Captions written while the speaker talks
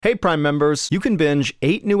Hey, Prime members, you can binge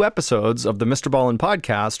 8 new episodes of the Mr. Ballin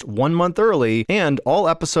podcast 1 month early and all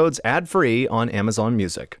episodes ad-free on Amazon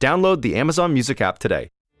Music. Download the Amazon Music app today.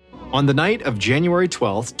 On the night of January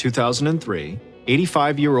 12th, 2003,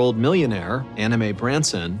 85-year-old millionaire Anna Mae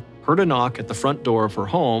Branson heard a knock at the front door of her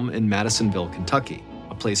home in Madisonville, Kentucky,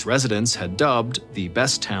 a place residents had dubbed the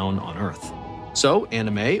best town on earth. So Anna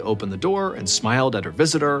Mae opened the door and smiled at her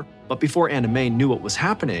visitor, but before Anna Mae knew what was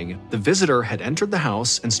happening, the visitor had entered the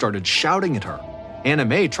house and started shouting at her. Anna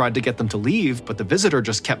Mae tried to get them to leave, but the visitor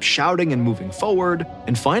just kept shouting and moving forward,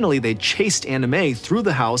 and finally they chased Anna Mae through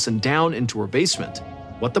the house and down into her basement.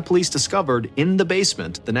 What the police discovered in the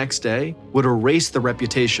basement the next day would erase the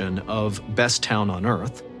reputation of best town on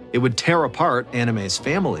earth. It would tear apart Anna Mae's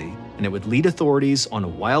family, and it would lead authorities on a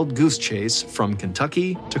wild goose chase from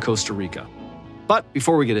Kentucky to Costa Rica. But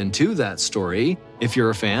before we get into that story, if you're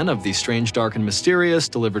a fan of the strange, dark, and mysterious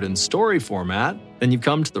delivered in story format, then you've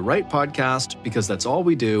come to the right podcast because that's all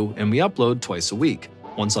we do, and we upload twice a week,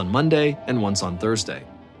 once on Monday and once on Thursday.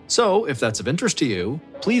 So if that's of interest to you,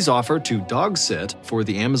 please offer to dog sit for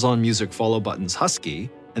the Amazon Music follow button's husky,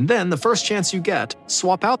 and then the first chance you get,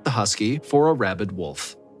 swap out the husky for a rabid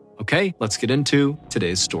wolf. Okay, let's get into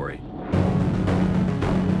today's story.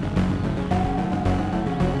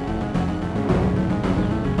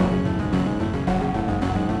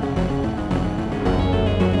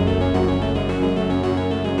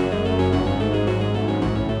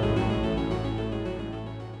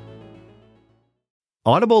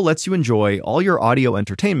 Audible lets you enjoy all your audio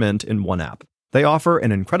entertainment in one app. They offer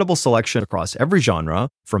an incredible selection across every genre,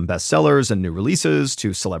 from bestsellers and new releases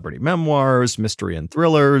to celebrity memoirs, mystery and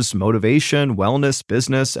thrillers, motivation, wellness,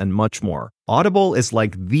 business, and much more. Audible is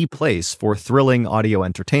like the place for thrilling audio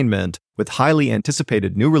entertainment with highly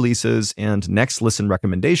anticipated new releases and next listen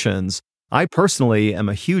recommendations. I personally am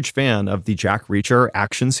a huge fan of the Jack Reacher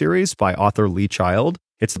action series by author Lee Child.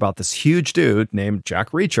 It's about this huge dude named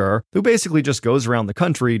Jack Reacher who basically just goes around the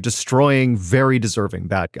country destroying very deserving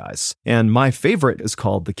bad guys. And my favorite is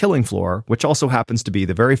called The Killing Floor, which also happens to be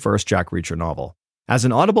the very first Jack Reacher novel. As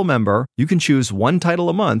an Audible member, you can choose one title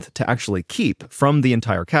a month to actually keep from the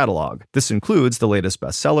entire catalog. This includes the latest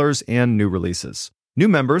bestsellers and new releases. New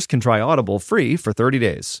members can try Audible free for 30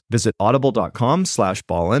 days. Visit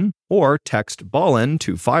audible.com/Ballin or text Ballin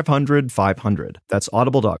to 500-500. That's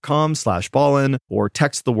audible.com/Ballin or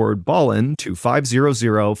text the word Ballin to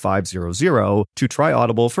 500-500 to try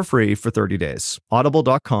Audible for free for 30 days.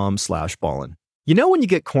 Audible.com/Ballin. You know when you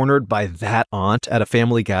get cornered by that aunt at a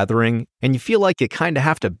family gathering and you feel like you kind of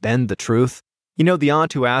have to bend the truth? You know, the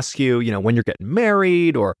aunt who asks you, when you're getting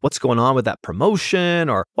married, or what's going on with that promotion,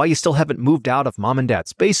 or why you still haven't moved out of mom and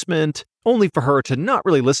dad's basement, only for her to not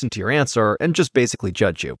really listen to your answer and just basically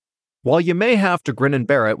judge you. While you may have to grin and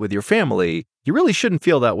bear it with your family, you really shouldn't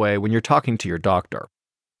feel that way when you're talking to your doctor.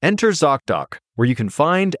 Enter ZocDoc, where you can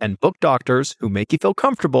find and book doctors who make you feel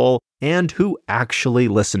comfortable and who actually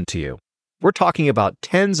listen to you. We're talking about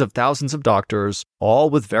tens of thousands of doctors, all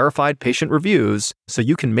with verified patient reviews, so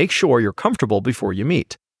you can make sure you're comfortable before you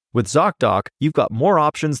meet. With ZocDoc, you've got more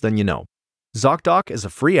options than you know. ZocDoc is a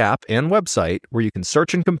free app and website where you can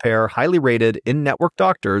search and compare highly rated in-network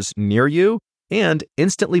doctors near you and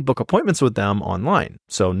instantly book appointments with them online,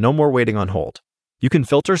 so no more waiting on hold. You can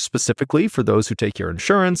filter specifically for those who take your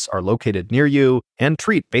insurance, are located near you, and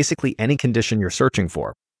treat basically any condition you're searching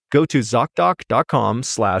for. Go to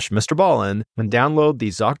ZocDoc.com/MrBallin and download the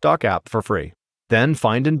ZocDoc app for free. Then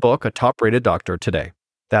find and book a top-rated doctor today.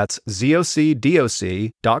 That's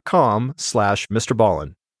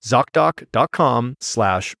ZocDoc.com/MrBallin.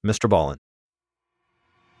 ZocDoc.com/MrBallin.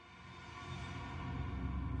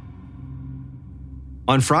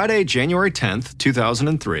 On Friday, January 10th,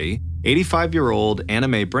 2003, 85-year-old Anna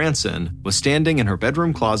Mae Branson was standing in her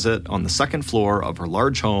bedroom closet on the second floor of her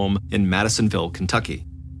large home in Madisonville, Kentucky.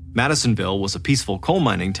 Madisonville was a peaceful coal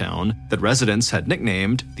mining town that residents had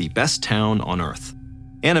nicknamed the best town on earth.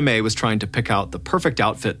 Anna Mae was trying to pick out the perfect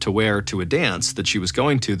outfit to wear to a dance that she was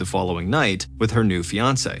going to the following night with her new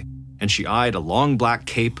fiancé, and she eyed a long black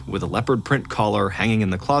cape with a leopard print collar hanging in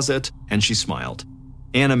the closet, and she smiled.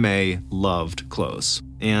 Anna Mae loved clothes,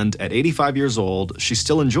 and at 85 years old, she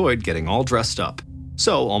still enjoyed getting all dressed up.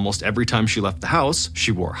 So almost every time she left the house,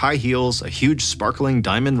 she wore high heels, a huge sparkling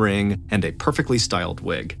diamond ring, and a perfectly styled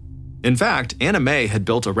wig. In fact, Anna Mae had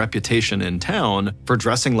built a reputation in town for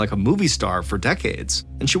dressing like a movie star for decades,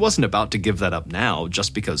 and she wasn't about to give that up now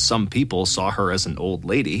just because some people saw her as an old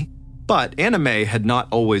lady. But Anna Mae had not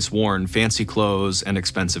always worn fancy clothes and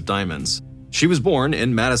expensive diamonds. She was born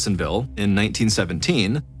in Madisonville in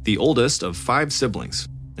 1917, the oldest of 5 siblings.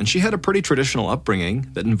 and she had a pretty traditional upbringing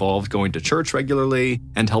that involved going to church regularly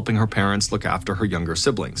and helping her parents look after her younger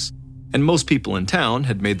siblings. And most people in town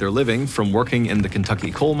had made their living from working in the Kentucky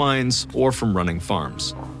coal mines or from running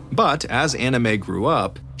farms. But as Anna Mae grew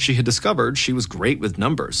up, she had discovered she was great with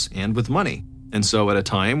numbers and with money. And so at a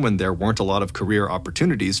time when there weren't a lot of career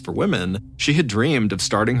opportunities for women, she had dreamed of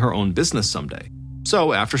starting her own business someday.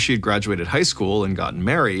 So after she had graduated high school and gotten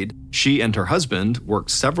married, she and her husband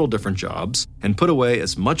worked several different jobs and put away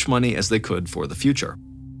as much money as they could for the future.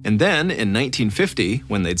 And then in 1950,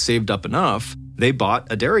 when they'd saved up enough, they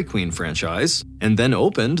bought a Dairy Queen franchise and then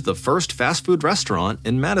opened the first fast food restaurant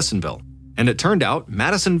in Madisonville. And it turned out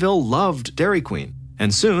Madisonville loved Dairy Queen.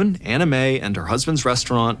 And soon, Anna Mae and her husband's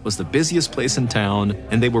restaurant was the busiest place in town,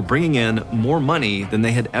 and they were bringing in more money than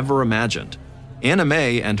they had ever imagined. Anna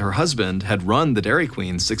Mae and her husband had run the Dairy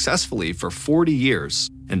Queen successfully for 40 years,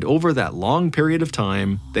 and over that long period of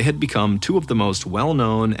time, they had become two of the most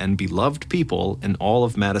well-known and beloved people in all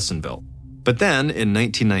of Madisonville. But then, in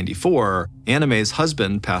 1994, Anna Mae's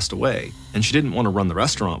husband passed away, and she didn't want to run the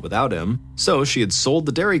restaurant without him, so she had sold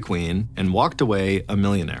the Dairy Queen and walked away a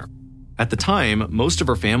millionaire. At the time, most of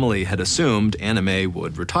her family had assumed Anna Mae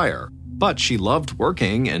would retire, but she loved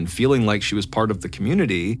working and feeling like she was part of the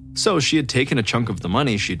community, so she had taken a chunk of the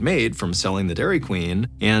money she'd made from selling the Dairy Queen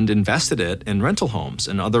and invested it in rental homes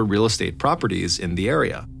and other real estate properties in the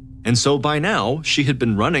area. And so by now, she had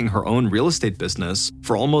been running her own real estate business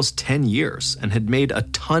for almost 10 years and had made a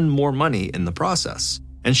ton more money in the process.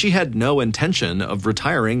 And she had no intention of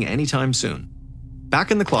retiring anytime soon.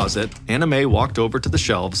 Back in the closet, Anna Mae walked over to the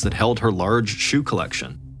shelves that held her large shoe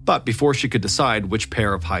collection. But before she could decide which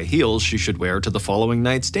pair of high heels she should wear to the following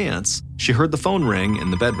night's dance, she heard the phone ring in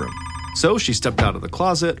the bedroom. So she stepped out of the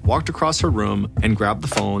closet, walked across her room, and grabbed the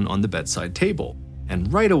phone on the bedside table.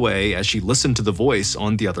 And right away, as she listened to the voice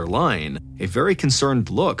on the other line, a very concerned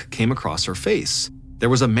look came across her face. There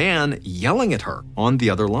was a man yelling at her on the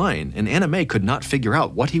other line, and Anna Mae could not figure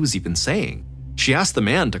out what he was even saying. She asked the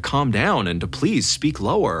man to calm down and to please speak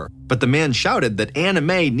lower, but the man shouted that Anna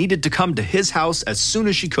Mae needed to come to his house as soon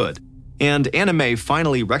as she could. And Anna Mae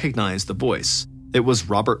finally recognized the voice. It was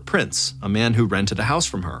Robert Prince, a man who rented a house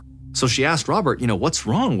from her. So she asked Robert, what's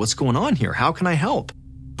wrong? What's going on here? How can I help?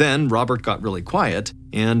 Then Robert got really quiet,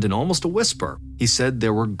 and in almost a whisper, he said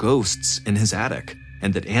there were ghosts in his attic,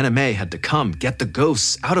 and that Anna Mae had to come get the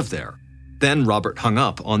ghosts out of there. Then Robert hung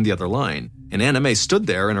up on the other line, and Anna Mae stood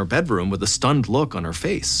there in her bedroom with a stunned look on her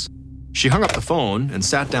face. She hung up the phone and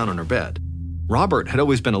sat down on her bed. Robert had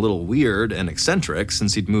always been a little weird and eccentric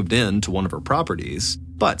since he'd moved in to one of her properties,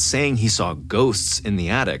 but saying he saw ghosts in the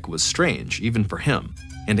attic was strange, even for him,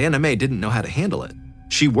 and Anna Mae didn't know how to handle it.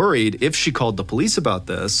 She worried if she called the police about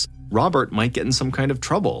this, Robert might get in some kind of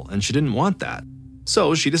trouble, and she didn't want that.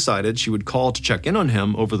 So she decided she would call to check in on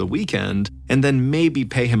him over the weekend and then maybe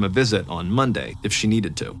pay him a visit on Monday if she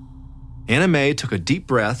needed to. Anna Mae took a deep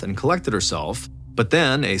breath and collected herself, but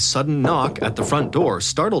then a sudden knock at the front door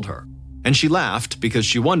startled her. And she laughed because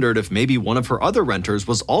she wondered if maybe one of her other renters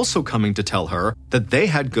was also coming to tell her that they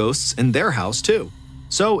had ghosts in their house too.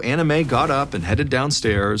 So Anna Mae got up and headed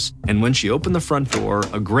downstairs, and when she opened the front door,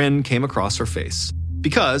 a grin came across her face.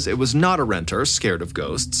 Because it was not a renter scared of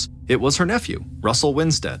ghosts, it was her nephew, Russell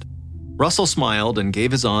Winstead. Russell smiled and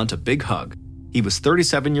gave his aunt a big hug. He was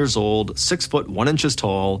 37 years old, 6 foot 1 inches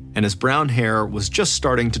tall, and his brown hair was just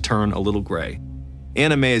starting to turn a little gray.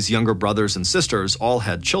 Anna Mae's younger brothers and sisters all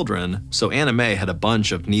had children, so Anna Mae had a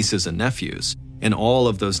bunch of nieces and nephews, and all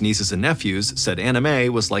of those nieces and nephews said Anna Mae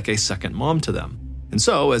was like a second mom to them. And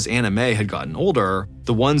so, as Anna Mae had gotten older,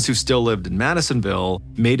 the ones who still lived in Madisonville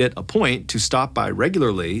made it a point to stop by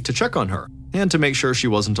regularly to check on her, and to make sure she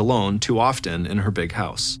wasn't alone too often in her big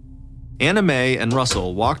house. Anna Mae and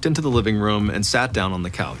Russell walked into the living room and sat down on the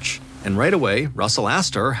couch, and right away, Russell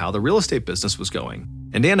asked her how the real estate business was going.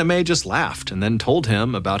 And Anna Mae just laughed and then told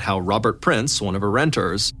him about how Robert Prince, one of her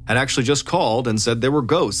renters, had actually just called and said there were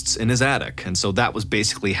ghosts in his attic, and so that was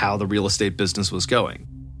basically how the real estate business was going.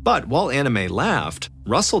 But while Anna Mae laughed,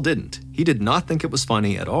 Russell didn't. He did not think it was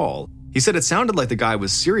funny at all. He said it sounded like the guy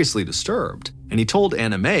was seriously disturbed, and he told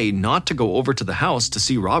Anna Mae not to go over to the house to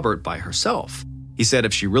see Robert by herself. He said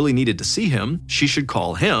if she really needed to see him, she should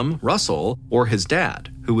call him, Russell, or his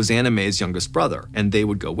dad, who was Anna Mae's youngest brother, and they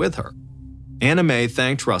would go with her. Anna Mae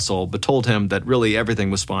thanked Russell, but told him that really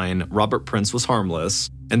everything was fine, Robert Prince was harmless,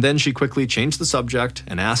 and then she quickly changed the subject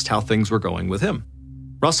and asked how things were going with him.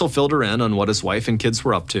 Russell filled her in on what his wife and kids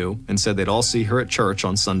were up to and said they'd all see her at church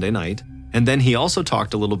on Sunday night, and then he also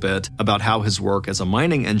talked a little bit about how his work as a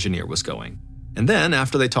mining engineer was going. And then,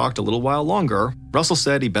 after they talked a little while longer, Russell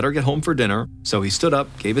said he better get home for dinner, so he stood up,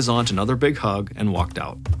 gave his aunt another big hug, and walked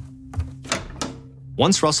out.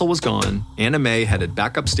 Once Russell was gone, Anna Mae headed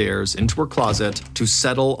back upstairs into her closet to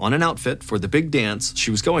settle on an outfit for the big dance she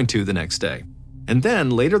was going to the next day. And then,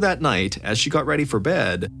 later that night, as she got ready for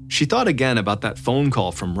bed, she thought again about that phone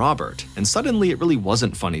call from Robert, and suddenly it really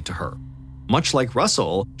wasn't funny to her. Much like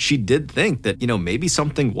Russell, she did think that, maybe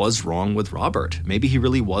something was wrong with Robert. Maybe he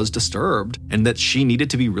really was disturbed, and that she needed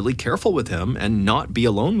to be really careful with him and not be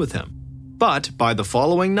alone with him. But by the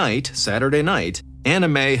following night, Saturday night, Anna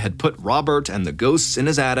Mae had put Robert and the ghosts in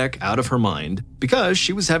his attic out of her mind because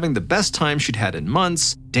she was having the best time she'd had in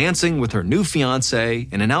months, dancing with her new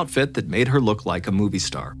fiancé in an outfit that made her look like a movie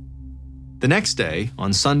star. The next day,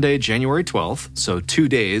 on Sunday, January 12th, so 2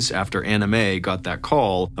 days after Anna Mae got that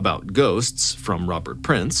call about ghosts from Robert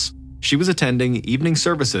Prince, she was attending evening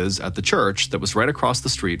services at the church that was right across the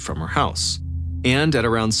street from her house. And at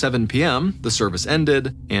around 7 p.m., the service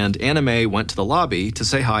ended, and Anna Mae went to the lobby to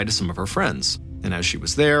say hi to some of her friends. And as she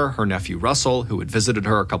was there, her nephew Russell, who had visited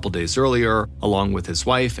her a couple days earlier, along with his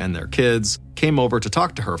wife and their kids, came over to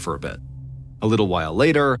talk to her for a bit. A little while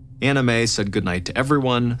later, Anna Mae said goodnight to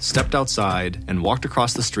everyone, stepped outside, and walked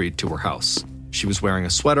across the street to her house. She was wearing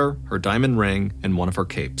a sweater, her diamond ring, and one of her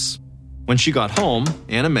capes. When she got home,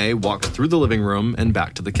 Anna Mae walked through the living room and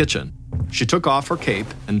back to the kitchen. She took off her cape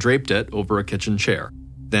and draped it over a kitchen chair.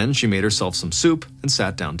 Then she made herself some soup and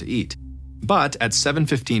sat down to eat. But at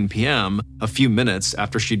 7:15 p.m., a few minutes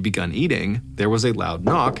after she'd begun eating, there was a loud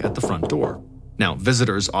knock at the front door. Now,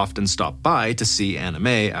 visitors often stopped by to see Anna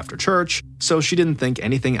Mae after church, so she didn't think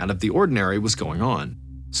anything out of the ordinary was going on.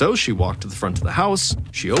 So she walked to the front of the house,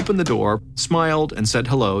 she opened the door, smiled, and said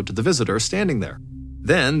hello to the visitor standing there.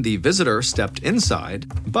 Then the visitor stepped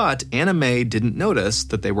inside, but Anna Mae didn't notice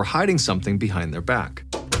that they were hiding something behind their back.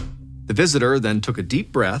 The visitor then took a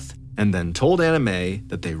deep breath and then told Anna Mae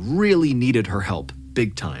that they really needed her help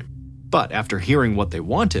big time. But after hearing what they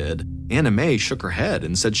wanted, Anna Mae shook her head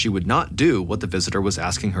and said she would not do what the visitor was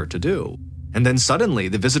asking her to do. And then suddenly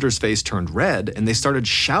the visitor's face turned red and they started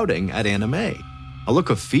shouting at Anna Mae. A look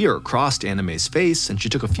of fear crossed Anna Mae's face and she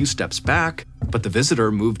took a few steps back, but the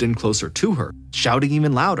visitor moved in closer to her, shouting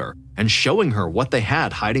even louder and showing her what they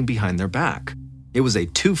had hiding behind their back. It was a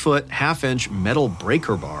 2-foot, 1/2-inch metal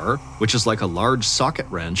breaker bar, which is like a large socket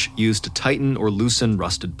wrench used to tighten or loosen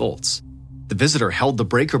rusted bolts. The visitor held the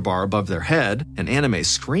breaker bar above their head, and Anna Mae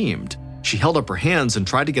screamed. She held up her hands and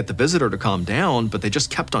tried to get the visitor to calm down, but they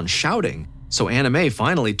just kept on shouting. So Anna Mae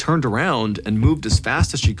finally turned around and moved as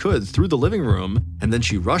fast as she could through the living room, and then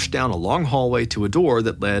she rushed down a long hallway to a door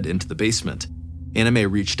that led into the basement. Anna Mae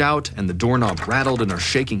reached out, and the doorknob rattled in her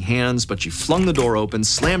shaking hands, but she flung the door open,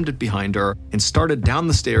 slammed it behind her, and started down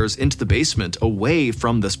the stairs into the basement away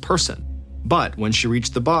from this person. But when she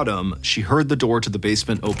reached the bottom, she heard the door to the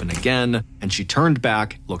basement open again, and she turned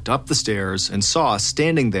back, looked up the stairs, and saw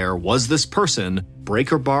standing there was this person,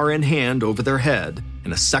 breaker bar in hand over their head,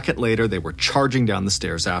 and a second later they were charging down the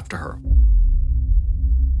stairs after her.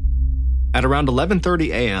 At around 11:30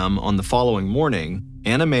 a.m. on the following morning,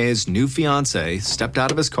 Anna Mae's new fiancé stepped out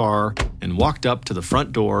of his car and walked up to the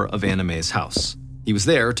front door of Anna Mae's house. He was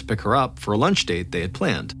there to pick her up for a lunch date they had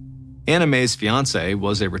planned. Anna Mae's fiancé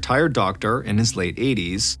was a retired doctor in his late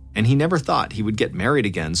 80s, and he never thought he would get married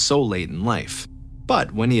again so late in life.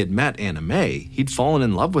 But when he had met Anna Mae, he'd fallen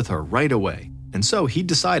in love with her right away, and so he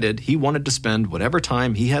decided he wanted to spend whatever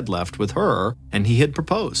time he had left with her, and he had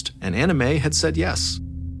proposed, and Anna Mae had said yes.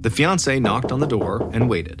 The fiancé knocked on the door and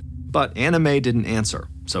waited, but Anna Mae didn't answer,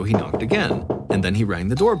 so he knocked again, and then he rang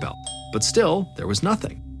the doorbell. But still, there was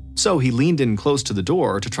nothing. So he leaned in close to the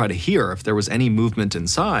door to try to hear if there was any movement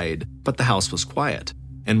inside, but the house was quiet.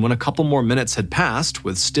 And when a couple more minutes had passed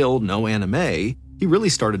with still no Anna Mae, he really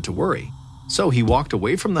started to worry. So he walked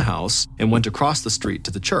away from the house and went across the street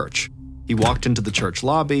to the church. He walked into the church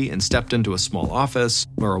lobby and stepped into a small office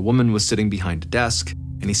where a woman was sitting behind a desk,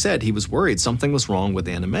 and he said he was worried something was wrong with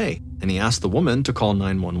Anna Mae, and he asked the woman to call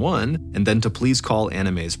 911 and then to please call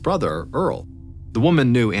Anna Mae's brother, Earl. The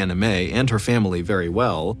woman knew Anna Mae and her family very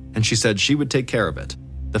well, and she said she would take care of it.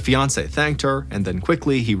 The fiancé thanked her, and then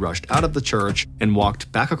quickly he rushed out of the church and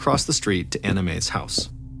walked back across the street to Anna Mae's house.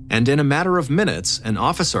 And in a matter of minutes, an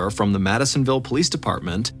officer from the Madisonville Police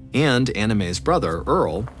Department and Anna Mae's brother,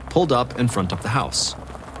 Earl, pulled up in front of the house.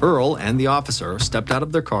 Earl and the officer stepped out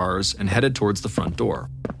of their cars and headed towards the front door.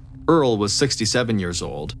 Earl was 67 years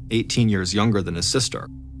old, 18 years younger than his sister,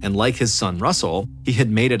 and like his son Russell, he had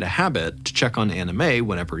made it a habit to check on Anna Mae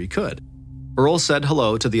whenever he could. Earl said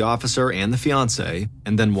hello to the officer and the fiancé,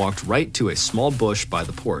 and then walked right to a small bush by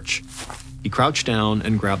the porch. He crouched down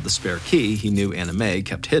and grabbed the spare key he knew Anna Mae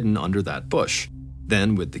kept hidden under that bush.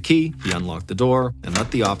 Then, with the key, he unlocked the door and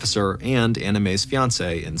let the officer and Anna Mae's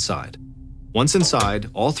fiancé inside. Once inside,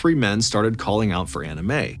 all three men started calling out for Anna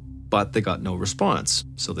Mae, but they got no response,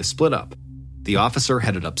 so they split up. The officer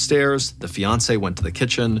headed upstairs, the fiancé went to the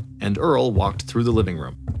kitchen, and Earl walked through the living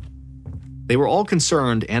room. They were all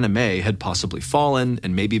concerned Anna Mae had possibly fallen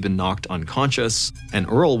and maybe been knocked unconscious, and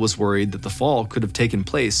Earl was worried that the fall could have taken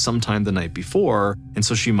place sometime the night before, and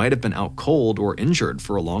so she might have been out cold or injured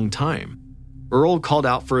for a long time. Earl called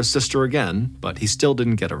out for his sister again, but he still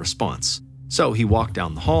didn't get a response. So he walked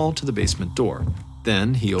down the hall to the basement door.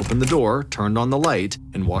 Then he opened the door, turned on the light,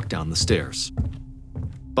 and walked down the stairs.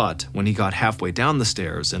 But when he got halfway down the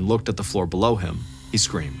stairs and looked at the floor below him, he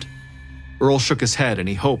screamed. Earl shook his head and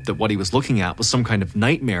he hoped that what he was looking at was some kind of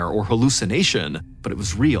nightmare or hallucination, but it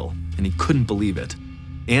was real, and he couldn't believe it.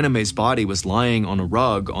 Anna Mae's body was lying on a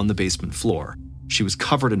rug on the basement floor. She was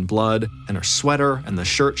covered in blood, and her sweater and the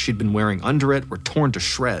shirt she'd been wearing under it were torn to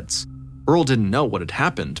shreds. Earl didn't know what had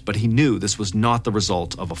happened, but he knew this was not the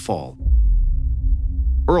result of a fall.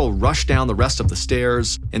 Earl rushed down the rest of the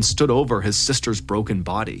stairs and stood over his sister's broken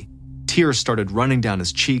body. Tears started running down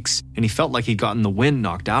his cheeks, and he felt like he'd gotten the wind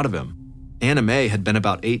knocked out of him. Anna Mae had been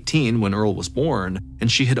about 18 when Earl was born,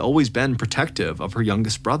 and she had always been protective of her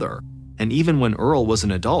youngest brother. And even when Earl was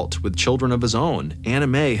an adult with children of his own, Anna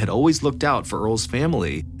Mae had always looked out for Earl's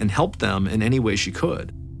family and helped them in any way she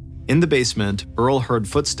could. In the basement, Earl heard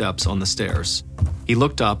footsteps on the stairs. He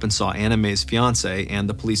looked up and saw Anna Mae's fiancé and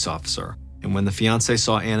the police officer. And when the fiancé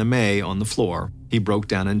saw Anna Mae on the floor, he broke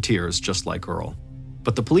down in tears just like Earl.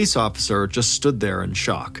 But the police officer just stood there in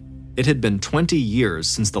shock. It had been 20 years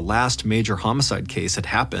since the last major homicide case had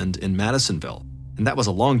happened in Madisonville, and that was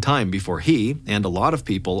a long time before he, and a lot of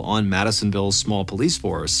people on Madisonville's small police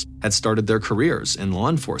force, had started their careers in law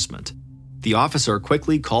enforcement. The officer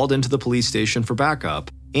quickly called into the police station for backup,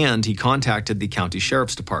 and he contacted the county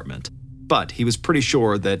sheriff's department. But he was pretty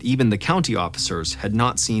sure that even the county officers had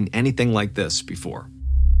not seen anything like this before.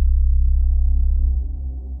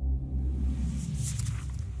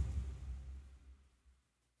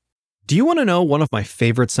 Do you want to know one of my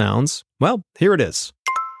favorite sounds? Well, here it is.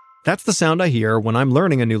 That's the sound I hear when I'm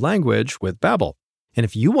learning a new language with Babbel. And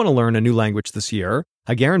if you want to learn a new language this year,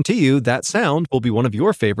 I guarantee you that sound will be one of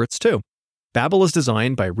your favorites too. Babbel is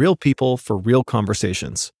designed by real people for real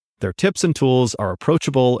conversations. Their tips and tools are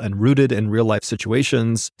approachable and rooted in real-life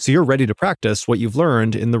situations, so you're ready to practice what you've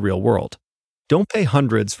learned in the real world. Don't pay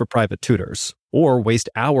hundreds for private tutors, or waste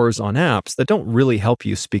hours on apps that don't really help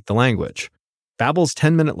you speak the language. Babbel's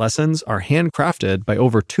 10-minute lessons are handcrafted by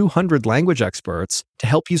over 200 language experts to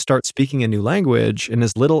help you start speaking a new language in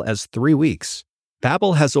as little as 3 weeks.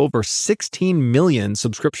 Babbel has over 16 million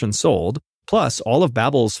subscriptions sold, plus all of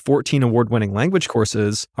Babbel's 14 award-winning language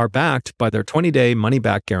courses are backed by their 20-day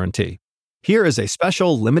money-back guarantee. Here is a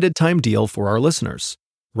special limited-time deal for our listeners.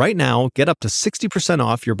 Right now, get up to 60%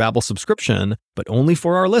 off your Babbel subscription, but only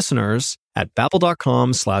for our listeners at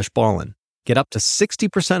babbel.com/ballin. Get up to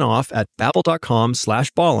 60% off at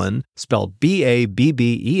babbel.com/ballin, spelled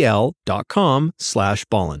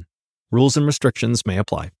BABBEL.com/ballin. Rules and restrictions may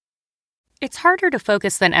apply. It's harder to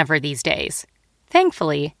focus than ever these days.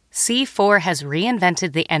 Thankfully, C4 has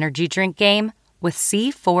reinvented the energy drink game with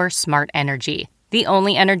C4 Smart Energy, the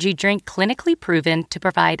only energy drink clinically proven to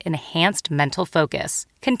provide enhanced mental focus,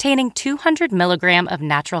 containing 200 milligrams of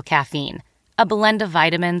natural caffeine, a blend of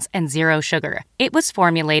vitamins, and zero sugar. It was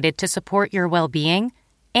formulated to support your well-being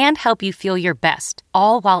and help you feel your best,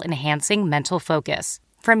 all while enhancing mental focus.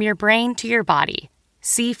 From your brain to your body,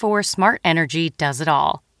 C4 Smart Energy does it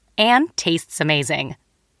all and tastes amazing.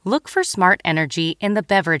 Look for Smart Energy in the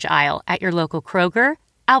beverage aisle at your local Kroger,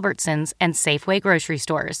 Albertsons, and Safeway grocery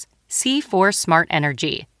stores. C4 Smart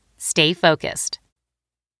Energy. Stay focused.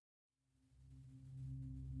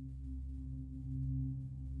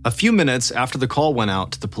 A few minutes after the call went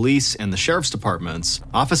out to the police and the sheriff's departments,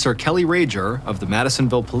 Officer Kelly Rager of the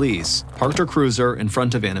Madisonville Police parked her cruiser in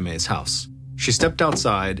front of Anna Mae's house. She stepped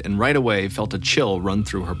outside and right away felt a chill run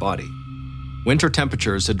through her body. Winter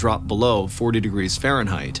temperatures had dropped below 40 degrees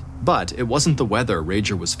Fahrenheit, but it wasn't the weather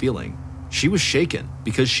Rager was feeling. She was shaken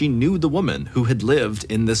because she knew the woman who had lived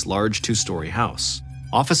in this large 2-story house.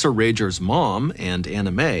 Officer Rager's mom and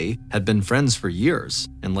Anna Mae had been friends for years,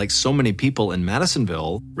 and like so many people in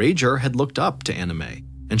Madisonville, Rager had looked up to Anna Mae,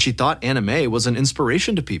 and she thought Anna Mae was an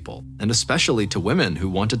inspiration to people, and especially to women who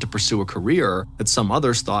wanted to pursue a career that some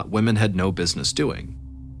others thought women had no business doing.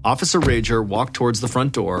 Officer Rager walked towards the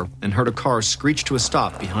front door and heard a car screech to a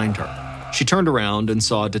stop behind her. She turned around and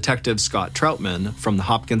saw Detective Scott Troutman from the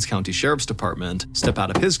Hopkins County Sheriff's Department step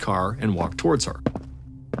out of his car and walk towards her.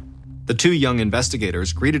 The two young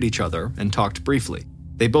investigators greeted each other and talked briefly.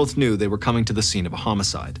 They both knew they were coming to the scene of a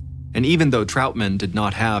homicide. And even though Troutman did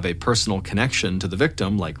not have a personal connection to the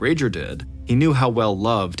victim like Rager did, he knew how well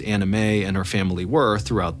loved Anna Mae and her family were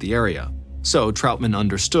throughout the area. So Troutman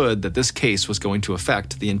understood that this case was going to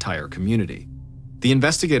affect the entire community. The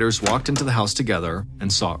investigators walked into the house together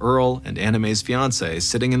and saw Earl and Anna Mae's fiancé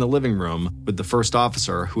sitting in the living room with the first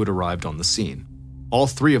officer who had arrived on the scene. All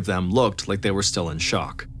three of them looked like they were still in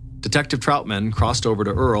shock. Detective Troutman crossed over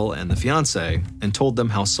to Earl and the fiancé and told them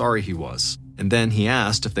how sorry he was. And then he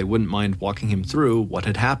asked if they wouldn't mind walking him through what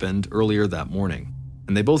had happened earlier that morning.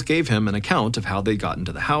 And they both gave him an account of how they'd gotten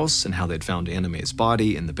to the house and how they'd found Anna Mae's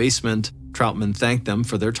body in the basement. Troutman thanked them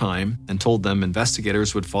for their time and told them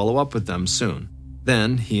investigators would follow up with them soon.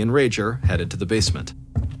 Then he and Rager headed to the basement.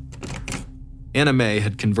 Anna Mae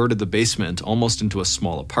had converted the basement almost into a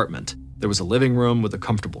small apartment. There was a living room with a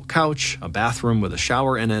comfortable couch, a bathroom with a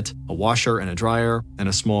shower in it, a washer and a dryer, and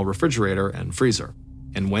a small refrigerator and freezer.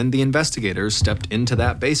 And when the investigators stepped into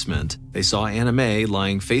that basement, they saw Anna Mae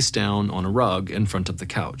lying face down on a rug in front of the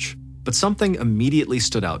couch. But something immediately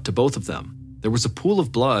stood out to both of them. There was a pool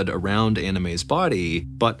of blood around Anna Mae's body,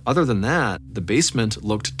 but other than that, the basement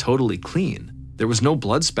looked totally clean. There was no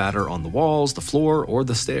blood spatter on the walls, the floor, or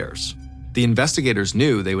the stairs. The investigators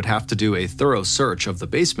knew they would have to do a thorough search of the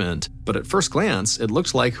basement, but at first glance, it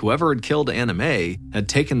looked like whoever had killed Anna Mae had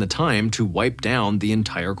taken the time to wipe down the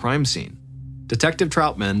entire crime scene. Detective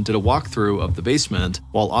Troutman did a walkthrough of the basement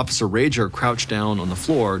while Officer Rager crouched down on the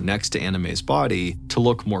floor next to Anna Mae's body to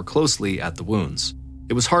look more closely at the wounds.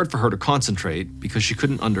 It was hard for her to concentrate because she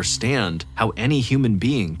couldn't understand how any human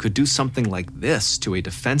being could do something like this to a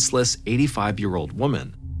defenseless 85-year-old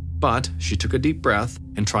woman. But she took a deep breath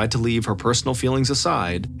and tried to leave her personal feelings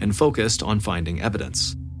aside and focused on finding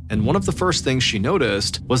evidence. And one of the first things she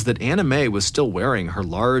noticed was that Anna Mae was still wearing her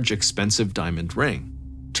large, expensive diamond ring.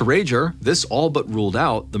 To Rager, this all but ruled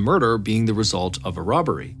out the murder being the result of a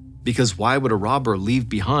robbery. Because why would a robber leave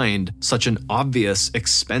behind such an obvious,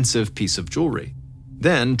 expensive piece of jewelry?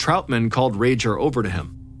 Then Troutman called Rager over to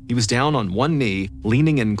him. He was down on one knee,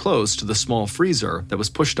 leaning in close to the small freezer that was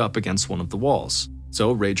pushed up against one of the walls.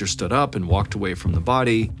 So Rager stood up and walked away from the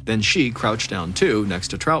body. Then she crouched down too, next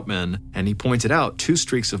to Troutman, and he pointed out 2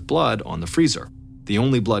 streaks of blood on the freezer. The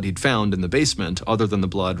only blood he'd found in the basement other than the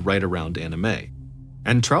blood right around Anna Mae.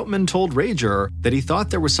 And Troutman told Rager that he thought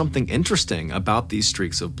there was something interesting about these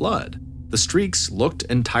streaks of blood. The streaks looked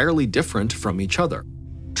entirely different from each other.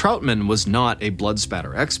 Troutman was not a blood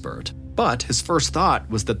spatter expert, but his first thought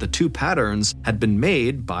was that the 2 patterns had been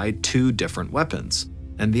made by 2 different weapons.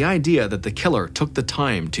 And the idea that the killer took the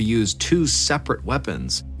time to use 2 separate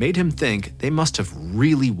weapons made him think they must have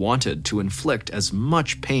really wanted to inflict as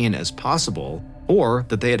much pain as possible, or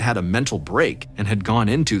that they had had a mental break and had gone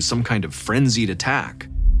into some kind of frenzied attack.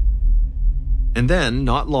 And then,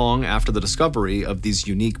 not long after the discovery of these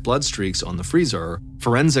unique blood streaks on the freezer,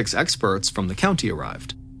 forensics experts from the county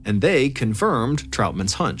arrived, and they confirmed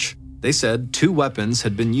Troutman's hunch. They said 2 weapons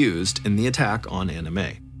had been used in the attack on Anna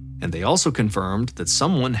Mae. And they also confirmed that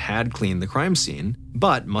someone had cleaned the crime scene,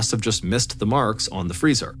 but must have just missed the marks on the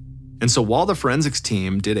freezer. And so while the forensics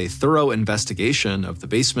team did a thorough investigation of the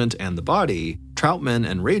basement and the body, Troutman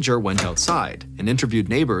and Rager went outside and interviewed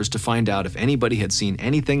neighbors to find out if anybody had seen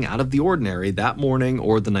anything out of the ordinary that morning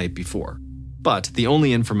or the night before. But the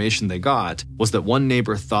only information they got was that one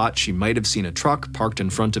neighbor thought she might have seen a truck parked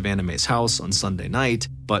in front of Anna Mae's house on Sunday night,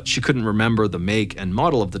 but she couldn't remember the make and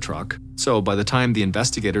model of the truck, so by the time the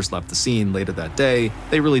investigators left the scene later that day,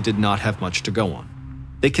 they really did not have much to go on.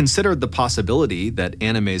 They considered the possibility that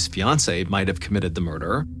Anna Mae's fiancé might have committed the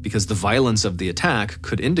murder because the violence of the attack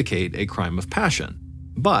could indicate a crime of passion.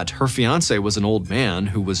 But her fiancé was an old man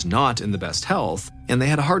who was not in the best health, and they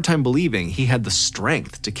had a hard time believing he had the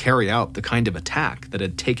strength to carry out the kind of attack that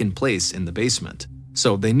had taken place in the basement.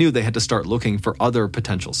 So they knew they had to start looking for other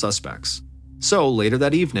potential suspects. So later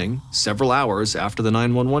that evening, several hours after the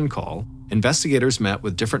 911 call, investigators met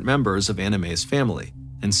with different members of Anna Mae's family.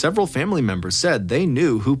 And several family members said they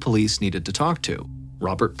knew who police needed to talk to.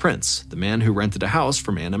 Robert Prince, the man who rented a house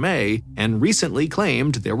from Anna Mae and recently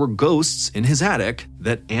claimed there were ghosts in his attic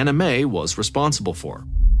that Anna Mae was responsible for.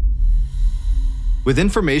 With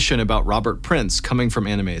information about Robert Prince coming from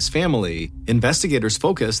Anna Mae's family, investigators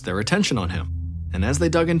focused their attention on him. And as they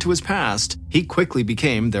dug into his past, he quickly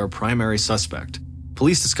became their primary suspect.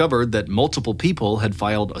 Police discovered that multiple people had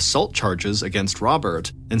filed assault charges against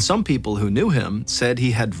Robert, and some people who knew him said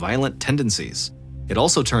he had violent tendencies. It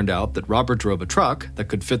also turned out that Robert drove a truck that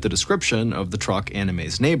could fit the description of the truck Anna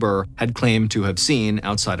Mae's neighbor had claimed to have seen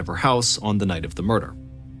outside of her house on the night of the murder.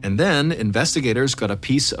 And then investigators got a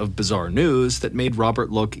piece of bizarre news that made Robert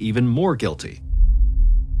look even more guilty.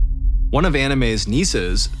 One of Anna Mae's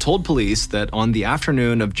nieces told police that on the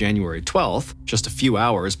afternoon of January 12th, just a few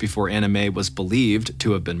hours before Anna Mae was believed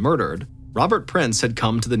to have been murdered, Robert Prince had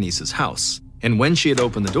come to the niece's house. And when she had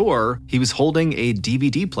opened the door, he was holding a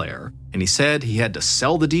DVD player, and he said he had to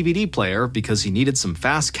sell the DVD player because he needed some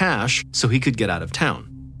fast cash so he could get out of town.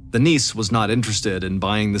 The niece was not interested in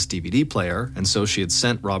buying this DVD player, and so she had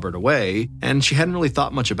sent Robert away, and she hadn't really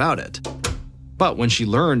thought much about it. But when she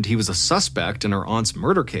learned he was a suspect in her aunt's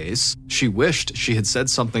murder case, she wished she had said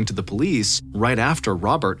something to the police right after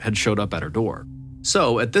Robert had showed up at her door.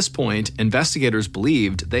 So, at this point, investigators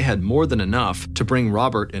believed they had more than enough to bring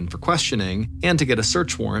Robert in for questioning and to get a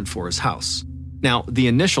search warrant for his house. Now, the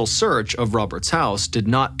initial search of Robert's house did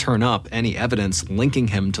not turn up any evidence linking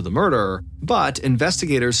him to the murder, but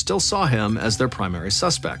investigators still saw him as their primary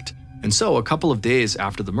suspect. And so, a couple of days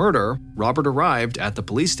after the murder, Robert arrived at the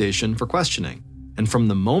police station for questioning. And from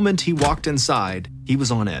the moment he walked inside, he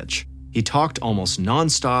was on edge. He talked almost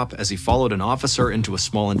nonstop as he followed an officer into a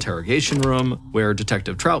small interrogation room where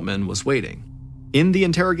Detective Troutman was waiting. In the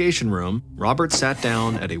interrogation room, Robert sat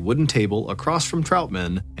down at a wooden table across from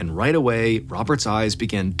Troutman, and right away, Robert's eyes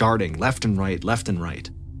began darting left and right, left and right.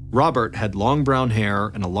 Robert had long brown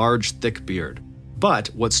hair and a large, thick beard. But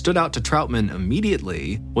what stood out to Troutman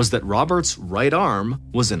immediately was that Robert's right arm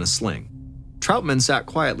was in a sling. Troutman sat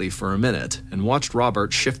quietly for a minute and watched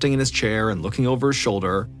Robert shifting in his chair and looking over his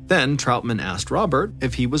shoulder. Then Troutman asked Robert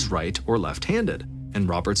if he was right or left-handed, and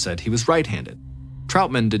Robert said he was right-handed.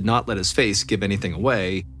 Troutman did not let his face give anything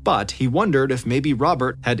away, but he wondered if maybe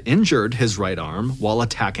Robert had injured his right arm while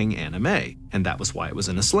attacking Anna Mae, and that was why it was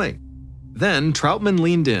in a sling. Then Troutman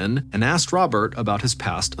leaned in and asked Robert about his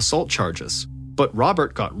past assault charges, but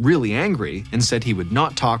Robert got really angry and said he would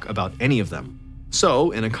not talk about any of them.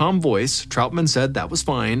 So, in a calm voice, Troutman said that was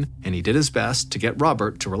fine, and he did his best to get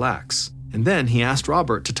Robert to relax. And then he asked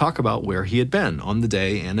Robert to talk about where he had been on the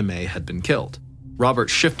day Anna Mae had been killed. Robert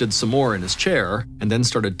shifted some more in his chair and then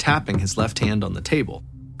started tapping his left hand on the table.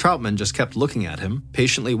 Troutman just kept looking at him,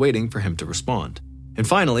 patiently waiting for him to respond. And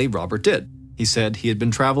finally, Robert did. He said he had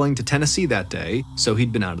been traveling to Tennessee that day, so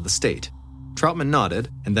he'd been out of the state. Troutman nodded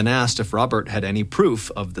and then asked if Robert had any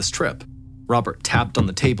proof of this trip. Robert tapped on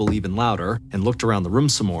the table even louder and looked around the room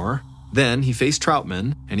some more. Then he faced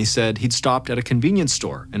Troutman and he said he'd stopped at a convenience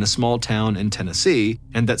store in a small town in Tennessee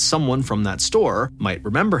and that someone from that store might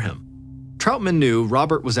remember him. Troutman knew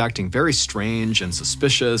Robert was acting very strange and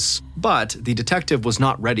suspicious, but the detective was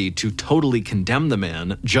not ready to totally condemn the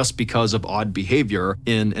man just because of odd behavior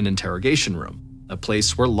in an interrogation room, a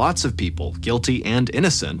place where lots of people, guilty and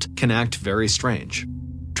innocent, can act very strange.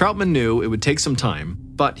 Troutman knew it would take some time,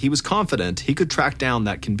 but he was confident he could track down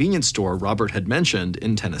that convenience store Robert had mentioned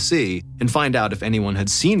in Tennessee and find out if anyone had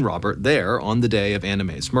seen Robert there on the day of Anna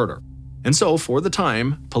Mae's murder. And so, for the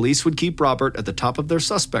time, police would keep Robert at the top of their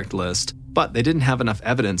suspect list, but they didn't have enough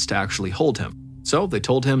evidence to actually hold him. So they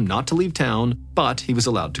told him not to leave town, but he was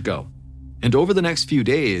allowed to go. And over the next few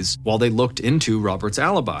days, while they looked into Robert's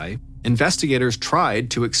alibi, investigators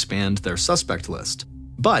tried to expand their suspect list.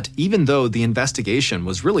 But even though the investigation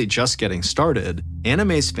was really just getting started, Anna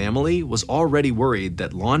Mae's family was already worried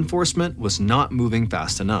that law enforcement was not moving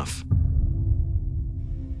fast enough.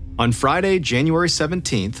 On Friday, January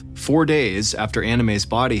 17th, 4 days after Anna Mae's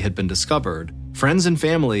body had been discovered, friends and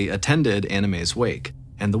family attended Anna Mae's wake,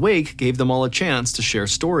 and the wake gave them all a chance to share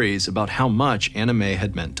stories about how much Anna Mae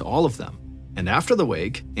had meant to all of them. And after the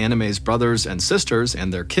wake, Anna Mae's brothers and sisters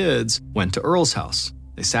and their kids went to Earl's house.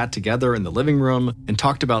 They sat together in the living room and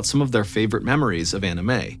talked about some of their favorite memories of Anna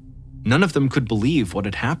Mae. None of them could believe what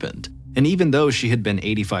had happened. And even though she had been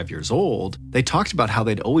 85 years old, they talked about how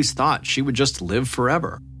they'd always thought she would just live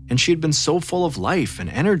forever. And she had been so full of life and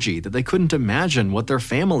energy that they couldn't imagine what their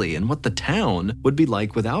family and what the town would be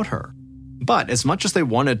like without her. But as much as they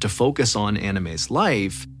wanted to focus on Anna Mae's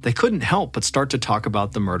life, they couldn't help but start to talk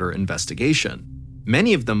about the murder investigation.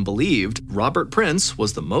 Many of them believed Robert Prince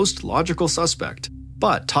was the most logical suspect.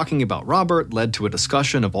 But talking about Robert led to a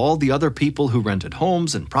discussion of all the other people who rented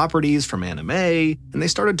homes and properties from Anna Mae, and they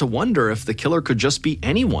started to wonder if the killer could just be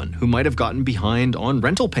anyone who might have gotten behind on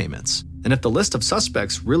rental payments. And if the list of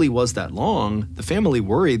suspects really was that long, the family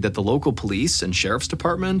worried that the local police and sheriff's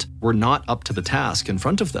department were not up to the task in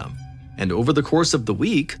front of them. And over the course of the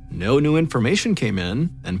week, no new information came in,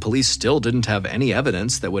 and police still didn't have any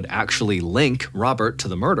evidence that would actually link Robert to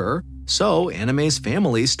the murder. So Anna Mae's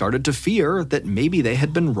family started to fear that maybe they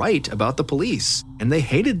had been right about the police, and they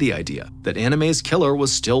hated the idea that Anna Mae's killer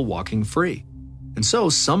was still walking free. And so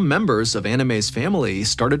some members of Anna Mae's family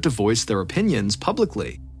started to voice their opinions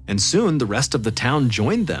publicly, and soon the rest of the town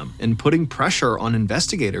joined them in putting pressure on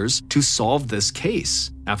investigators to solve this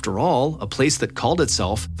case. After all, a place that called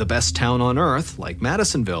itself the best town on earth, like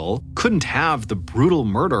Madisonville, couldn't have the brutal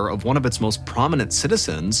murder of one of its most prominent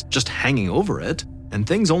citizens just hanging over it. And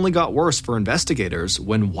things only got worse for investigators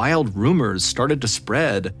when wild rumors started to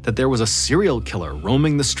spread that there was a serial killer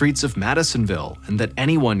roaming the streets of Madisonville and that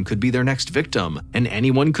anyone could be their next victim and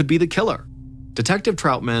anyone could be the killer. Detective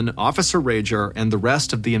Troutman, Officer Rager, and the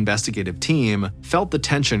rest of the investigative team felt the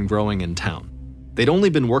tension growing in town. They'd only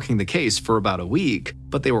been working the case for about a week,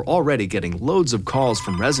 but they were already getting loads of calls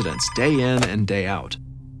from residents day in and day out.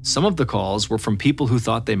 Some of the calls were from people who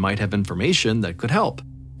thought they might have information that could help.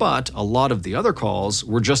 But a lot of the other calls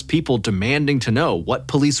were just people demanding to know what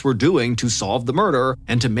police were doing to solve the murder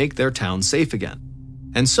and to make their town safe again.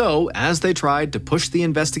 And so, as they tried to push the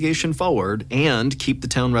investigation forward and keep the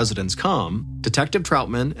town residents calm, Detective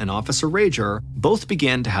Troutman and Officer Rager both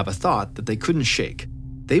began to have a thought that they couldn't shake.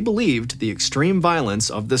 They believed the extreme violence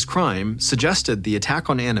of this crime suggested the attack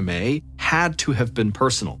on Anna Mae had to have been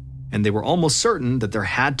personal. And they were almost certain that there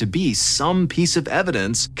had to be some piece of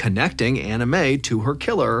evidence connecting Anna Mae to her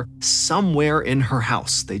killer somewhere in her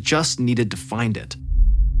house. They just needed to find it.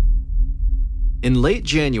 In late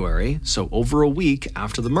January, so over a week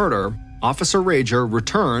after the murder, Officer Rager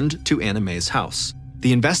returned to Anna Mae's house.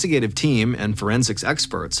 The investigative team and forensics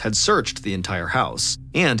experts had searched the entire house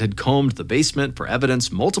and had combed the basement for evidence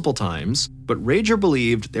multiple times, but Rager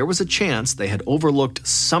believed there was a chance they had overlooked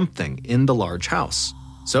something in the large house.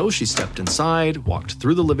 So she stepped inside, walked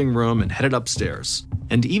through the living room, and headed upstairs.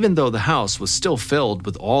 And even though the house was still filled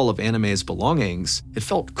with all of Anna Mae's belongings, it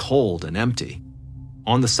felt cold and empty.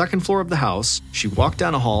 On the second floor of the house, she walked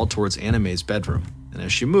down a hall towards Anna Mae's bedroom, and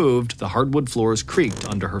as she moved, the hardwood floors creaked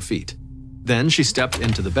under her feet. Then she stepped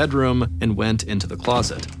into the bedroom and went into the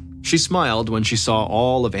closet. She smiled when she saw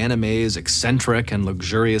all of Anna Mae's eccentric and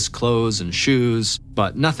luxurious clothes and shoes,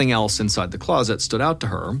 but nothing else inside the closet stood out to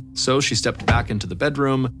her, so she stepped back into the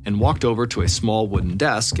bedroom and walked over to a small wooden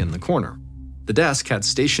desk in the corner. The desk had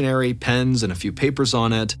stationery, pens, and a few papers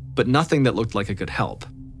on it, but nothing that looked like it could help.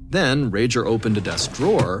 Then Rager opened a desk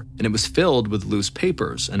drawer, and it was filled with loose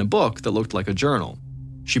papers and a book that looked like a journal.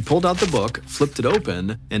 She pulled out the book, flipped it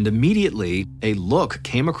open, and immediately a look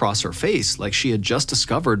came across her face like she had just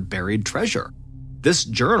discovered buried treasure. This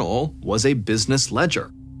journal was a business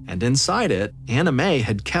ledger, and inside it, Anna Mae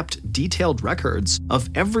had kept detailed records of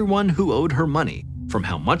everyone who owed her money, from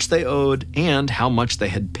how much they owed and how much they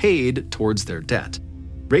had paid towards their debt.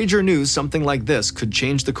 Rager knew something like this could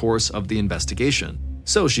change the course of the investigation,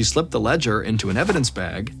 so she slipped the ledger into an evidence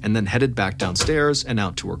bag and then headed back downstairs and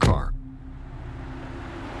out to her car.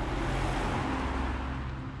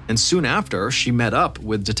 And soon after, she met up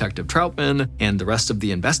with Detective Troutman and the rest of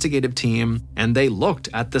the investigative team, and they looked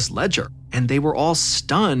at this ledger, and they were all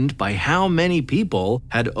stunned by how many people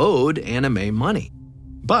had owed Anna Mae money.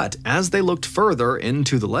 But as they looked further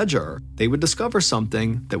into the ledger, they would discover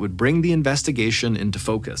something that would bring the investigation into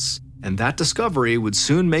focus, and that discovery would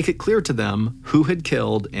soon make it clear to them who had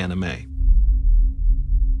killed Anna Mae.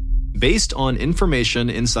 Based on information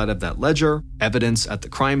inside of that ledger, evidence at the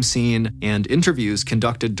crime scene, and interviews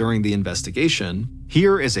conducted during the investigation,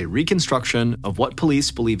 here is a reconstruction of what police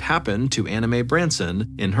believe happened to Anna Mae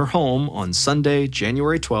Branson in her home on Sunday,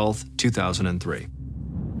 January 12, 2003.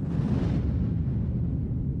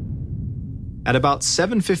 At about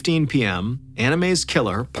 7:15 p.m., Anna Mae's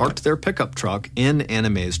killer parked their pickup truck in Anna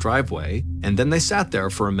Mae's driveway, and then they sat there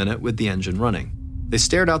for a minute with the engine running. They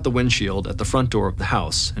stared out the windshield at the front door of the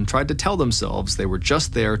house and tried to tell themselves they were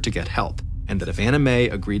just there to get help, and that if Anna Mae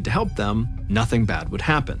agreed to help them, nothing bad would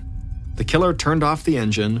happen. The killer turned off the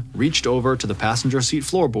engine, reached over to the passenger seat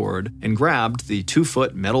floorboard, and grabbed the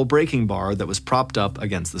 2-foot metal braking bar that was propped up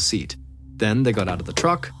against the seat. Then they got out of the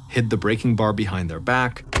truck, hid the braking bar behind their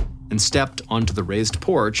back, and stepped onto the raised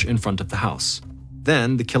porch in front of the house.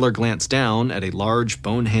 Then the killer glanced down at a large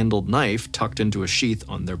bone-handled knife tucked into a sheath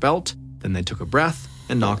on their belt. Then they took a breath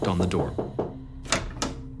and knocked on the door.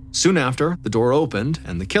 Soon after, the door opened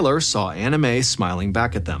and the killer saw Anna Mae smiling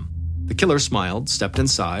back at them. The killer smiled, stepped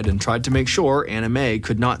inside, and tried to make sure Anna Mae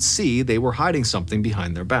could not see they were hiding something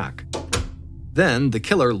behind their back. Then the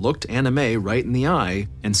killer looked Anna Mae right in the eye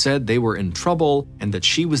and said they were in trouble and that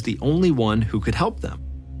she was the only one who could help them.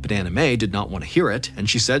 But Anna Mae did not want to hear it, and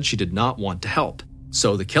she said she did not want to help.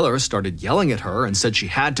 So the killer started yelling at her and said she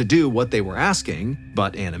had to do what they were asking,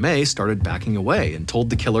 but Anna Mae started backing away and told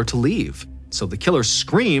the killer to leave. So the killer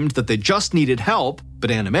screamed that they just needed help,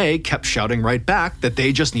 but Anna Mae kept shouting right back that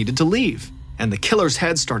they just needed to leave. And the killer's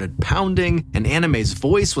head started pounding, and Anna Mae's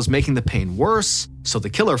voice was making the pain worse, so the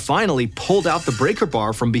killer finally pulled out the breaker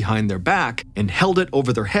bar from behind their back and held it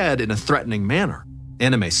over their head in a threatening manner.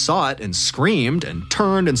 Anna Mae saw it and screamed and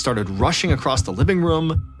turned and started rushing across the living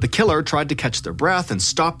room. The killer tried to catch their breath and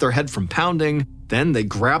stop their head from pounding. Then they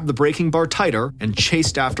grabbed the breaking bar tighter and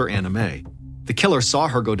chased after Anna Mae. The killer saw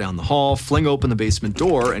her go down the hall, fling open the basement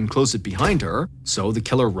door, and close it behind her, so the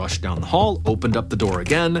killer rushed down the hall, opened up the door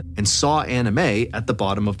again, and saw Anna Mae at the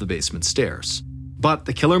bottom of the basement stairs. But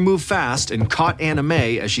the killer moved fast and caught Anna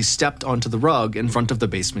Mae as she stepped onto the rug in front of the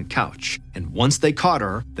basement couch. And once they caught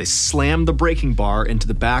her, they slammed the breaking bar into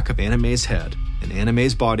the back of Anna Mae's head, and Anna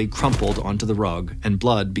Mae's body crumpled onto the rug, and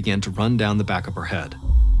blood began to run down the back of her head.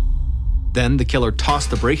 Then the killer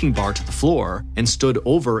tossed the breaking bar to the floor and stood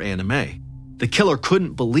over Anna Mae. The killer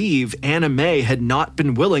couldn't believe Anna Mae had not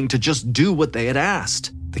been willing to just do what they had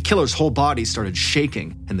asked. The killer's whole body started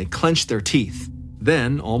shaking, and they clenched their teeth.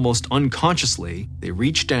 Then, almost unconsciously, they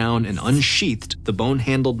reached down and unsheathed the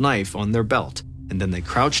bone-handled knife on their belt, and then they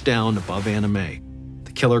crouched down above Anna Mae.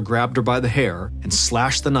 The killer grabbed her by the hair and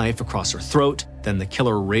slashed the knife across her throat. Then the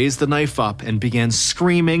killer raised the knife up and began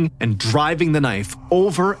screaming and driving the knife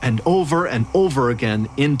over and over and over again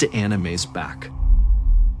into Anna Mae's back.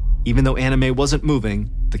 Even though Anna Mae wasn't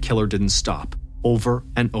moving, the killer didn't stop, over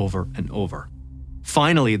and over and over.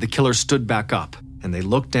 Finally, the killer stood back up, and they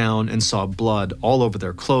looked down and saw blood all over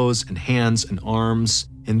their clothes and hands and arms.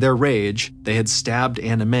 In their rage, they had stabbed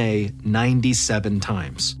Anna Mae 97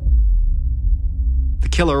 times. The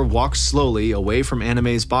killer walked slowly away from Anna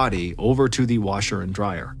Mae's body over to the washer and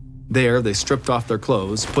dryer. There, they stripped off their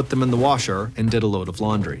clothes, put them in the washer, and did a load of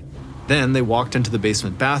laundry. Then they walked into the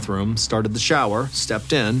basement bathroom, started the shower,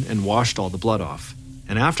 stepped in, and washed all the blood off.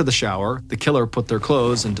 And after the shower, the killer put their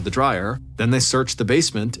clothes into the dryer. Then they searched the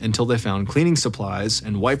basement until they found cleaning supplies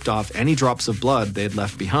and wiped off any drops of blood they had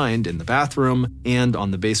left behind in the bathroom and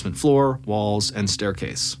on the basement floor, walls, and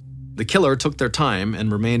staircase. The killer took their time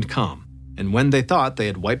and remained calm. And when they thought they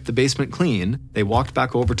had wiped the basement clean, they walked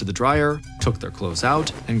back over to the dryer, took their clothes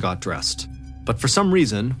out, and got dressed. But for some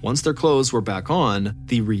reason, once their clothes were back on,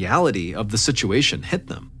 the reality of the situation hit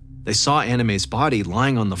them. They saw Anna Mae's body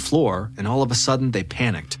lying on the floor, and all of a sudden they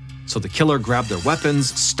panicked. So the killer grabbed their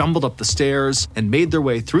weapons, stumbled up the stairs, and made their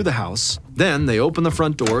way through the house. Then they opened the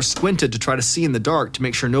front door, squinted to try to see in the dark to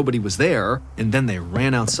make sure nobody was there, and then they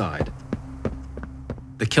ran outside.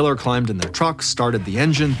 The killer climbed in their truck, started the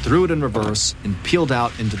engine, threw it in reverse, and peeled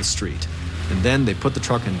out into the street. And then they put the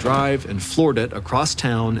truck in drive and floored it across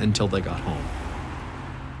town until they got home.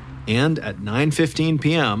 And at 9:15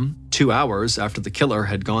 p.m., 2 hours after the killer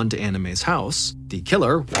had gone to Anna Mae's house, the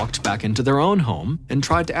killer walked back into their own home and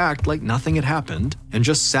tried to act like nothing had happened and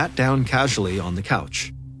just sat down casually on the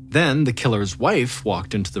couch. Then the killer's wife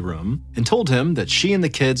walked into the room and told him that she and the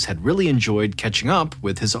kids had really enjoyed catching up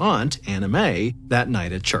with his aunt, Anna Mae, that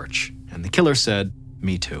night at church. And the killer said,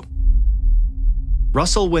 "Me too."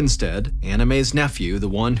 Russell Winstead, Anna Mae's nephew, the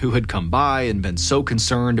one who had come by and been so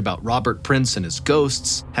concerned about Robert Prince and his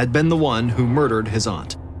ghosts, had been the one who murdered his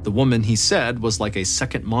aunt, the woman he said was like a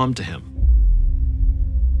second mom to him.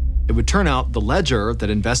 It would turn out the ledger that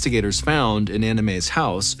investigators found in Anna Mae's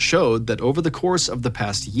house showed that over the course of the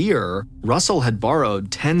past year, Russell had borrowed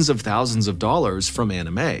tens of thousands of dollars from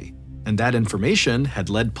Anna Mae. And that information had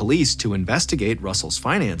led police to investigate Russell's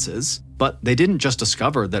finances, but they didn't just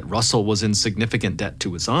discover that Russell was in significant debt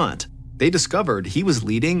to his aunt. They discovered he was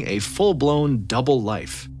leading a full-blown double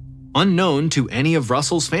life. Unknown to any of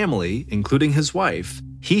Russell's family, including his wife,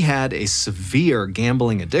 he had a severe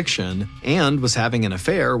gambling addiction and was having an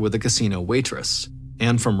affair with a casino waitress.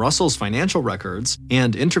 And from Russell's financial records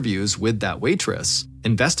and interviews with that waitress,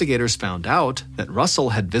 investigators found out that Russell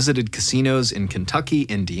had visited casinos in Kentucky,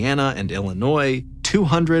 Indiana, and Illinois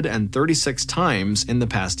 236 times in the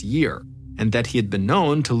past year, and that he had been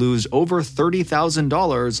known to lose over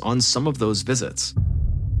 $30,000 on some of those visits.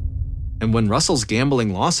 And when Russell's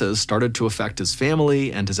gambling losses started to affect his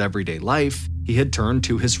family and his everyday life, he had turned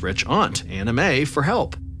to his rich aunt, Anna Mae, for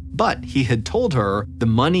help. But he had told her the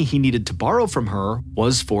money he needed to borrow from her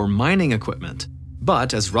was for mining equipment.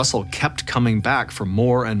 But as Russell kept coming back for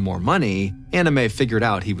more and more money, Anna Mae figured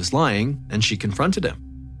out he was lying, and she confronted him.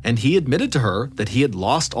 And he admitted to her that he had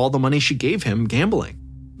lost all the money she gave him gambling.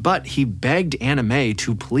 But he begged Anna Mae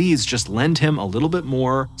to please just lend him a little bit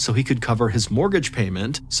more so he could cover his mortgage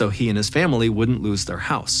payment so he and his family wouldn't lose their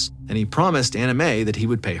house. And he promised Anna Mae that he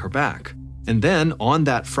would pay her back. And then on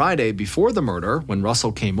that Friday before the murder, when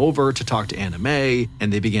Russell came over to talk to Anna Mae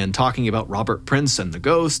and they began talking about Robert Prince and the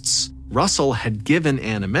ghosts, Russell had given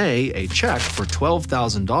Anna Mae a check for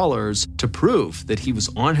 $12,000 to prove that he was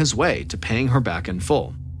on his way to paying her back in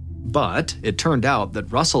full. But it turned out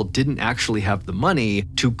that Russell didn't actually have the money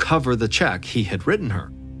to cover the check he had written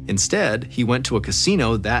her. Instead, he went to a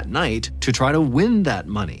casino that night to try to win that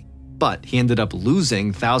money, but he ended up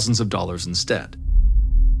losing thousands of dollars instead.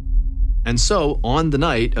 And so, on the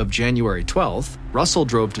night of January 12th, Russell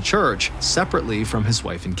drove to church separately from his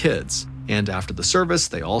wife and kids. And after the service,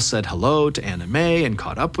 they all said hello to Anna Mae and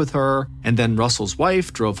caught up with her. And then Russell's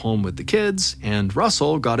wife drove home with the kids, and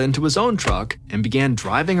Russell got into his own truck and began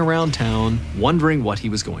driving around town, wondering what he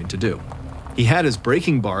was going to do. He had his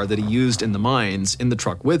braking bar that he used in the mines in the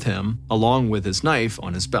truck with him, along with his knife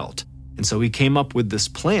on his belt. And so he came up with this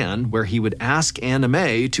plan where he would ask Anna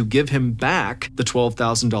Mae to give him back the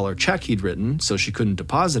 $12,000 check he'd written so she couldn't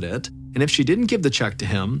deposit it. And if she didn't give the check to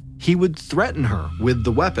him, he would threaten her with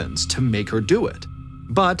the weapons to make her do it.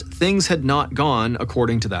 But things had not gone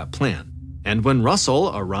according to that plan. And when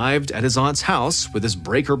Russell arrived at his aunt's house with his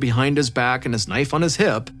breaker behind his back and his knife on his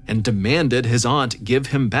hip and demanded his aunt give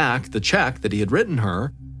him back the check that he had written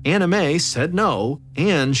her, Anna Mae said no,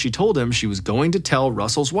 and she told him she was going to tell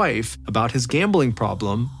Russell's wife about his gambling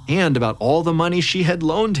problem and about all the money she had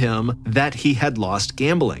loaned him that he had lost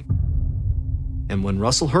gambling. And when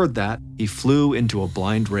Russell heard that, he flew into a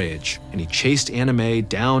blind rage, and he chased Anna Mae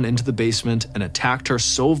down into the basement and attacked her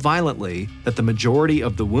so violently that the majority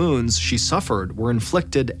of the wounds she suffered were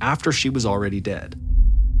inflicted after she was already dead.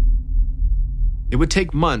 It would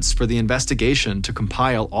take months for the investigation to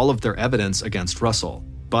compile all of their evidence against Russell.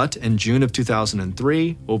 But in June of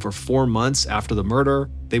 2003, over 4 months after the murder,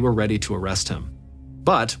 they were ready to arrest him.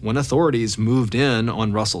 But when authorities moved in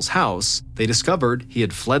on Russell's house, they discovered he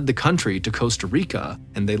had fled the country to Costa Rica,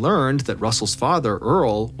 and they learned that Russell's father,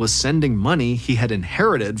 Earl, was sending money he had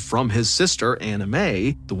inherited from his sister, Anna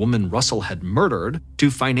Mae, the woman Russell had murdered, to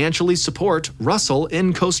financially support Russell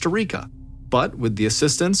in Costa Rica. But with the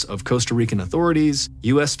assistance of Costa Rican authorities,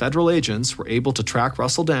 U.S. federal agents were able to track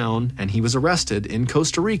Russell down, and he was arrested in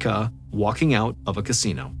Costa Rica, walking out of a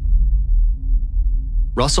casino.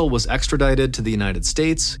 Russell was extradited to the United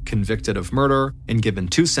States, convicted of murder, and given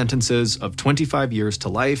 2 sentences of 25 years to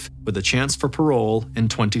life with a chance for parole in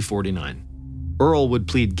 2049. Earl would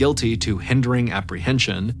plead guilty to hindering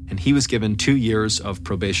apprehension, and he was given 2 years of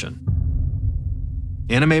probation.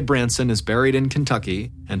 Anna Mae Branson is buried in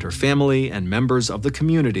Kentucky, and her family and members of the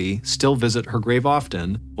community still visit her grave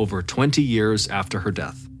often, over 20 years after her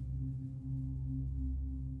death.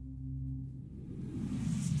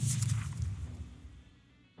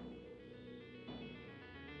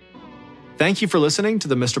 Thank you for listening to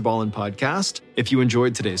the Mr. Ballin podcast. If you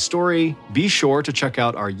enjoyed today's story, be sure to check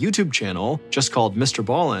out our YouTube channel, just called Mr.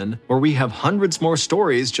 Ballin, where we have hundreds more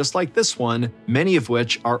stories just like this one, many of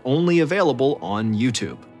which are only available on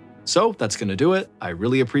YouTube. So that's going to do it. I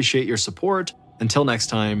really appreciate your support. Until next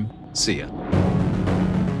time, see ya.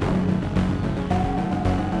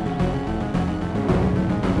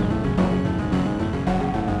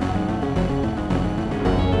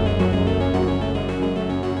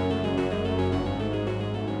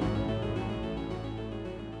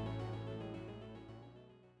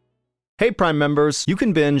 Hey, Prime members, you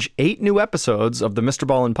can binge 8 new episodes of the Mr.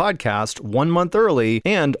 Ballin podcast 1 month early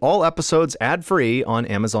and all episodes ad-free on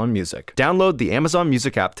Amazon Music. Download the Amazon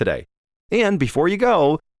Music app today. And before you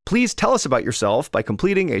go, please tell us about yourself by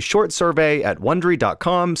completing a short survey at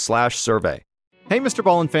Wondery.com/survey. Hey, Mr.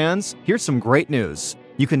 Ballin fans, here's some great news.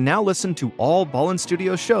 You can now listen to all Ballin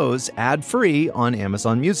Studios shows ad-free on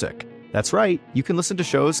Amazon Music. That's right, you can listen to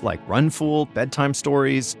shows like Run Fool, Bedtime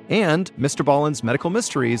Stories, and Mr. Ballin's Medical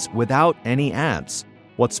Mysteries without any ads.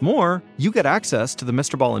 What's more, you get access to the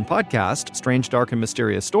Mr. Ballin podcast, Strange, Dark, and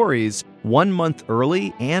Mysterious Stories, 1 month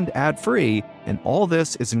early and ad-free, and all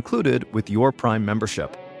this is included with your Prime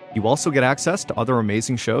membership. You also get access to other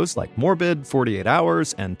amazing shows like Morbid, 48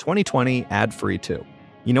 Hours, and 2020 ad-free too.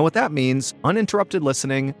 You know what that means, uninterrupted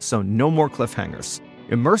listening, so no more cliffhangers.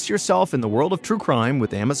 Immerse yourself in the world of true crime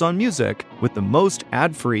with Amazon Music with the most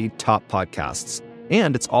ad-free top podcasts.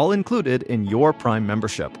 And it's all included in your Prime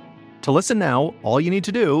membership. To listen now, all you need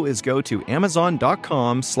to do is go to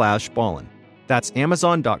Amazon.com/Ballin. That's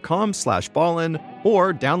Amazon.com/Ballin,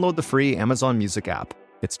 or download the free Amazon Music app.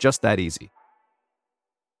 It's just that easy.